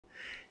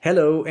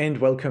Hello and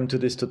welcome to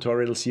this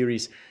tutorial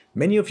series.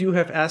 Many of you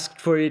have asked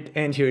for it,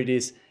 and here it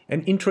is,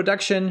 an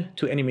introduction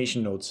to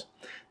animation nodes.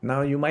 Now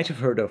you might have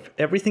heard of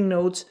everything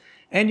nodes,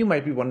 and you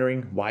might be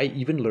wondering why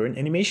even learn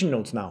animation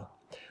nodes now?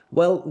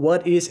 Well,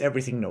 what is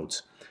everything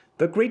nodes?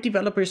 The great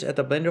developers at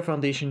the Blender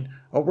Foundation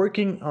are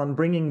working on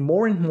bringing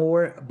more and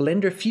more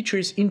Blender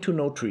features into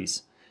node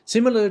trees,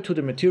 similar to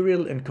the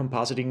material and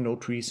compositing node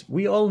trees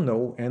we all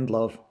know and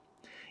love.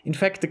 In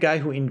fact, the guy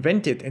who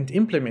invented and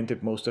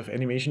implemented most of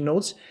animation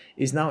nodes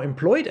is now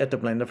employed at the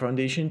Blender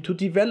Foundation to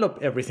develop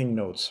everything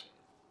nodes.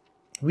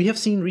 We have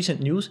seen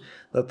recent news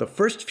that the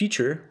first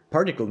feature,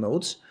 particle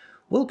nodes,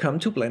 will come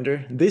to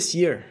Blender this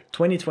year,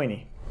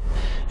 2020.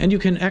 And you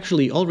can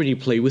actually already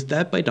play with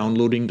that by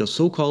downloading the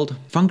so-called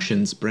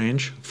functions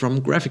branch from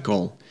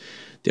Graphicall.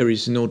 There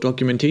is no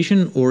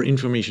documentation or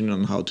information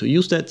on how to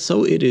use that,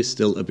 so it is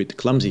still a bit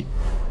clumsy.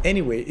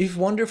 Anyway, if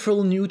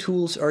wonderful new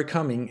tools are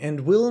coming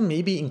and will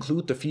maybe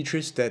include the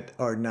features that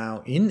are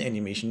now in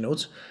animation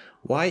nodes,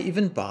 why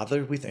even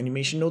bother with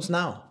animation nodes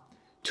now?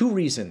 Two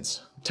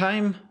reasons: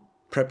 time,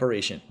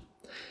 preparation.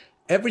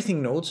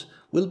 Everything nodes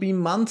will be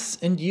months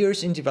and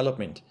years in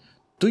development.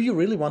 Do you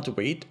really want to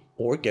wait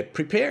or get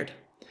prepared?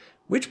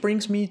 Which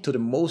brings me to the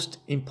most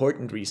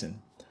important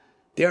reason.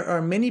 There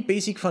are many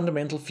basic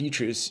fundamental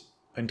features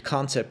and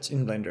concepts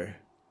in Blender.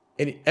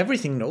 And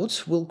everything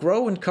nodes will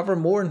grow and cover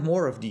more and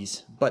more of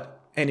these, but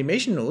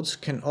animation nodes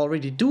can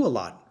already do a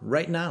lot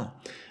right now.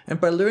 And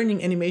by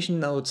learning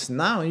animation nodes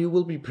now, you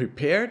will be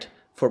prepared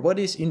for what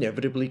is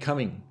inevitably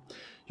coming.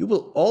 You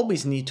will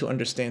always need to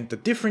understand the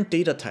different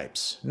data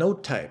types,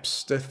 node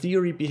types, the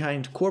theory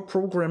behind core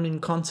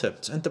programming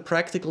concepts, and the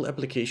practical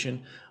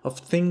application of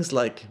things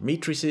like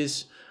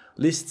matrices,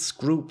 lists,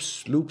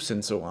 groups, loops,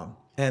 and so on.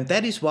 And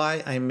that is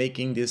why I'm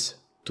making this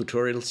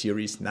tutorial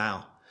series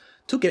now,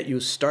 to get you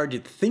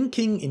started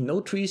thinking in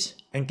node trees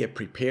and get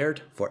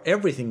prepared for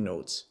everything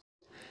nodes.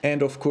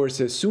 And of course,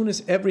 as soon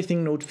as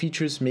everything node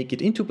features make it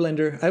into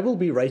Blender, I will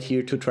be right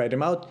here to try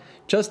them out,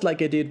 just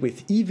like I did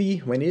with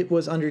Eevee when it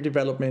was under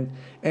development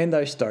and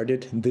I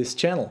started this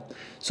channel.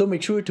 So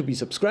make sure to be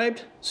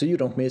subscribed so you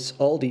don't miss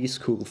all these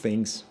cool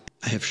things.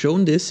 I have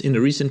shown this in a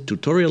recent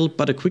tutorial,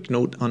 but a quick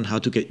note on how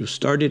to get you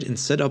started and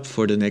set up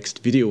for the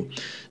next video.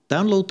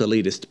 Download the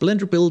latest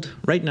Blender build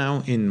right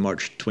now in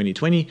March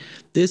 2020.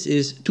 This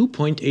is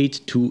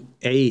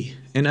 2.82a,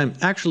 and I'm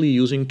actually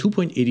using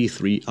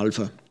 2.83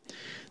 alpha.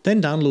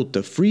 Then download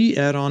the free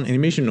add-on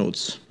animation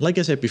nodes. Like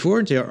I said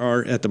before, there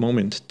are at the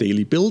moment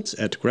daily builds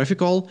at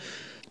Graphicall,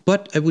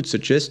 but I would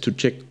suggest to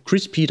check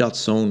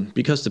crispy.zone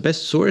because the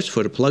best source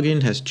for the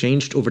plugin has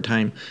changed over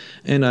time,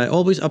 and I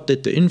always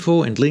update the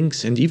info and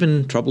links and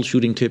even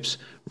troubleshooting tips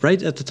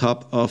right at the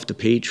top of the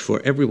page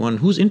for everyone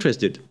who's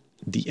interested.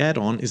 The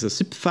add-on is a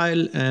zip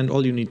file, and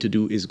all you need to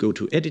do is go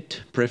to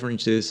Edit,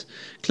 Preferences,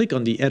 click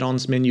on the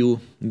add-ons menu,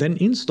 then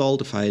install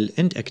the file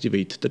and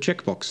activate the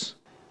checkbox.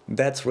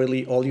 That's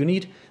really all you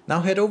need. Now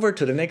head over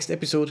to the next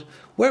episode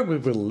where we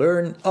will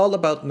learn all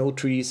about node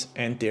trees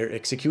and their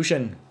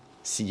execution.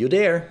 See you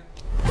there!